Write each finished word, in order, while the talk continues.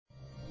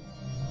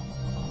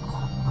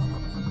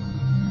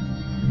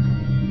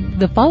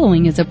The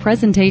following is a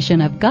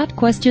presentation of Got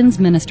Questions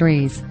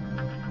Ministries.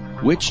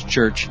 Which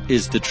church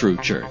is the true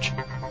church?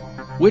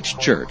 Which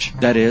church,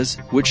 that is,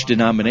 which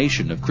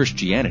denomination of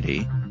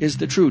Christianity, is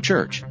the true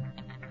church?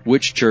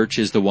 Which church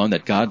is the one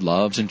that God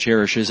loves and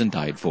cherishes and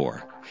died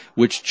for?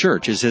 Which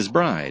church is His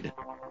bride?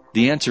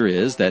 The answer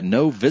is that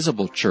no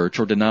visible church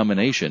or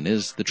denomination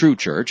is the true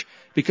church,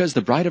 because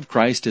the bride of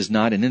Christ is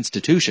not an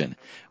institution,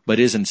 but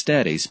is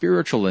instead a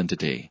spiritual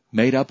entity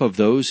made up of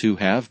those who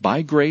have,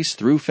 by grace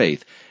through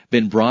faith,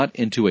 been brought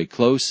into a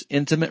close,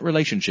 intimate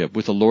relationship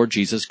with the Lord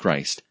Jesus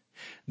Christ.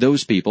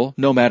 Those people,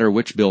 no matter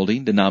which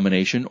building,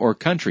 denomination, or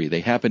country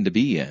they happen to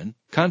be in,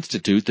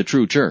 constitute the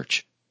true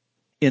church.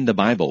 In the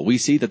Bible, we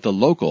see that the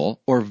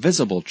local or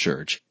visible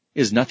church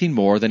is nothing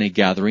more than a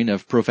gathering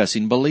of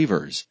professing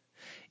believers.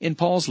 In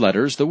Paul's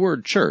letters, the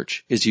word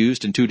church is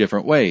used in two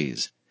different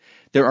ways.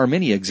 There are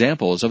many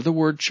examples of the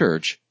word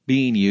church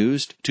being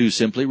used to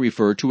simply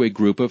refer to a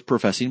group of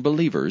professing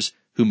believers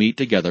who meet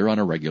together on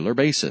a regular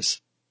basis.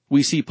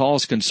 We see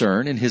Paul's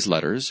concern in his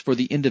letters for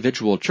the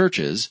individual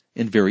churches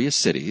in various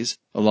cities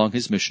along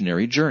his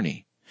missionary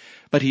journey.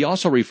 But he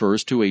also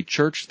refers to a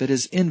church that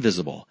is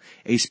invisible,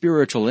 a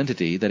spiritual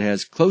entity that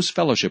has close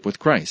fellowship with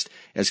Christ,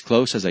 as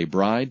close as a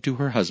bride to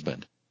her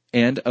husband,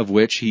 and of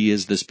which he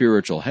is the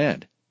spiritual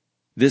head.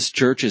 This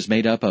church is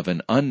made up of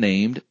an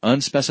unnamed,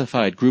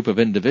 unspecified group of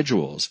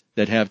individuals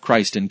that have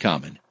Christ in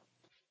common.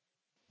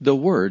 The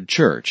word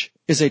church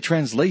is a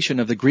translation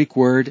of the Greek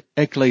word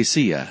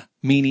ekklesia,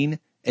 meaning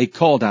a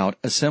called-out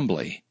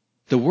assembly.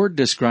 The word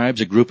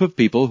describes a group of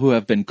people who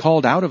have been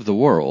called out of the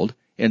world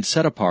and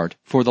set apart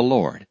for the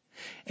Lord,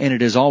 and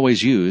it is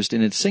always used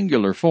in its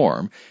singular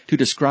form to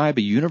describe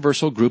a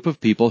universal group of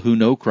people who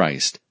know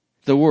Christ.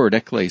 The word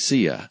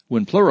ekklesia,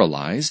 when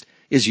pluralized,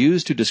 is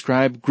used to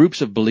describe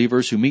groups of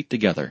believers who meet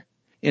together.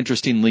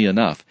 Interestingly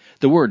enough,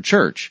 the word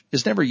church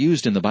is never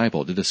used in the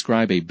Bible to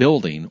describe a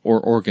building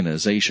or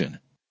organization.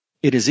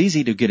 It is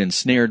easy to get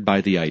ensnared by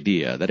the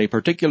idea that a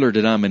particular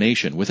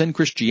denomination within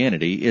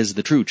Christianity is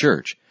the true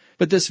church,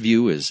 but this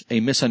view is a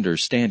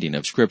misunderstanding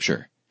of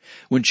Scripture.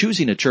 When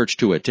choosing a church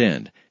to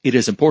attend, it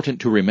is important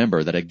to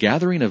remember that a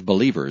gathering of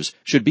believers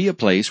should be a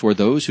place where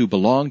those who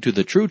belong to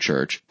the true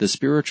church, the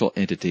spiritual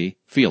entity,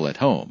 feel at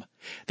home.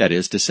 That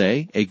is to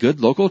say, a good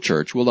local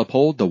church will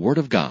uphold the Word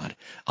of God,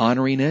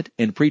 honoring it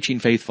and preaching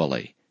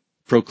faithfully,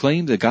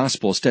 proclaim the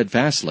gospel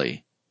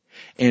steadfastly,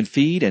 and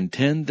feed and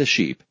tend the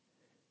sheep.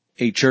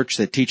 A church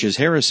that teaches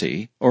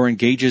heresy or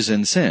engages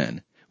in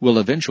sin will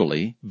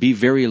eventually be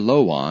very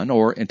low on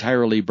or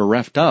entirely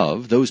bereft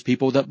of those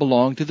people that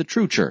belong to the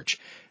true church,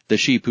 the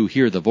sheep who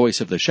hear the voice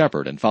of the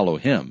shepherd and follow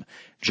him,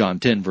 John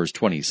 10 verse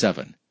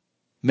 27.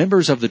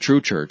 Members of the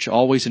true church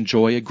always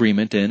enjoy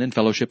agreement in and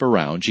fellowship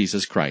around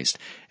Jesus Christ,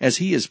 as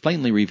He is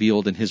plainly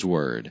revealed in His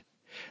Word.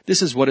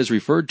 This is what is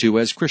referred to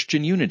as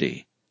Christian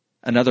unity.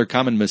 Another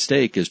common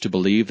mistake is to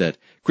believe that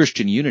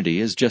Christian unity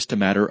is just a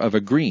matter of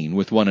agreeing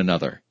with one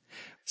another.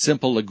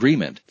 Simple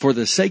agreement, for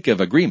the sake of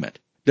agreement,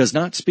 does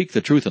not speak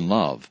the truth in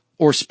love,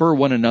 or spur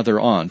one another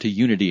on to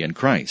unity in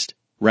Christ.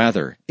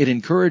 Rather, it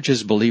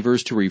encourages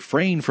believers to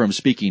refrain from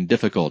speaking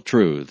difficult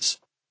truths.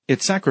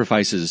 It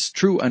sacrifices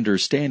true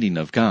understanding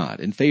of God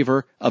in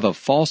favor of a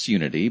false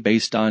unity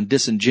based on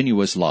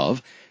disingenuous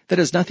love that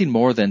is nothing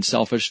more than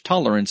selfish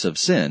tolerance of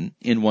sin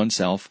in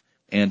oneself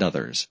and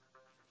others.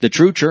 The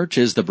true church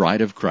is the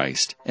bride of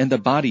Christ and the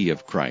body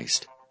of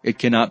Christ. It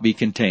cannot be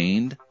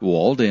contained,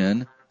 walled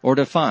in, or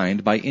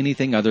defined by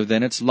anything other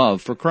than its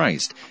love for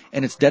Christ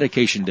and its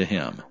dedication to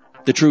Him.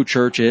 The true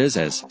church is,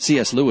 as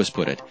C.S. Lewis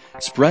put it,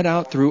 spread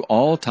out through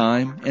all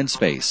time and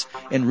space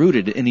and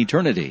rooted in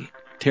eternity,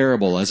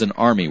 terrible as an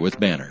army with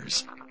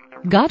banners.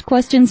 Got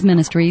Questions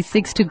Ministries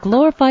seeks to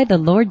glorify the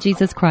Lord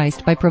Jesus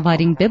Christ by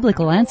providing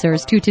biblical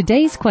answers to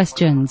today's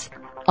questions.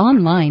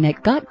 Online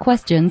at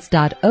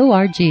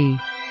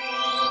gotquestions.org.